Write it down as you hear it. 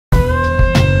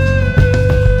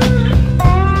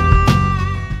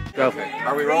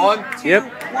Are we rolling? 2,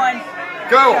 1,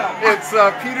 go! It's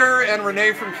Peter and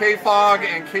Renee from KFOG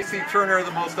and Casey Turner,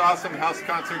 the most awesome house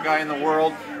concert guy in the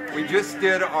world. We just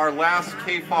did our last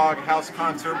KFOG house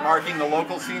concert marking the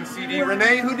local scene CD.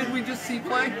 Renee, who did we just see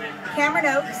play? Cameron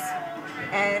Oaks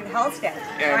and Halstead.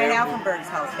 Ryan Alfenberg's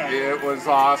Halstead. It was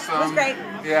awesome. It was great.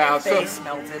 Yeah, Face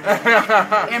melted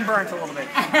and burnt a little bit.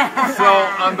 So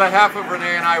on behalf of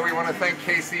Renee and I, we want to thank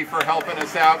Casey for helping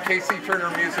us out.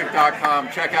 CaseyTurnerMusic.com.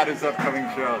 Check out his upcoming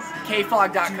shows.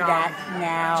 KFOG.com. Do that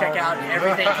now. Check out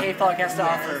everything KFOG has to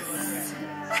offer.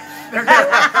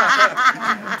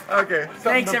 Okay.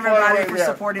 Thanks everybody for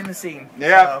supporting the scene.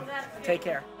 Yeah. Take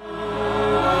care.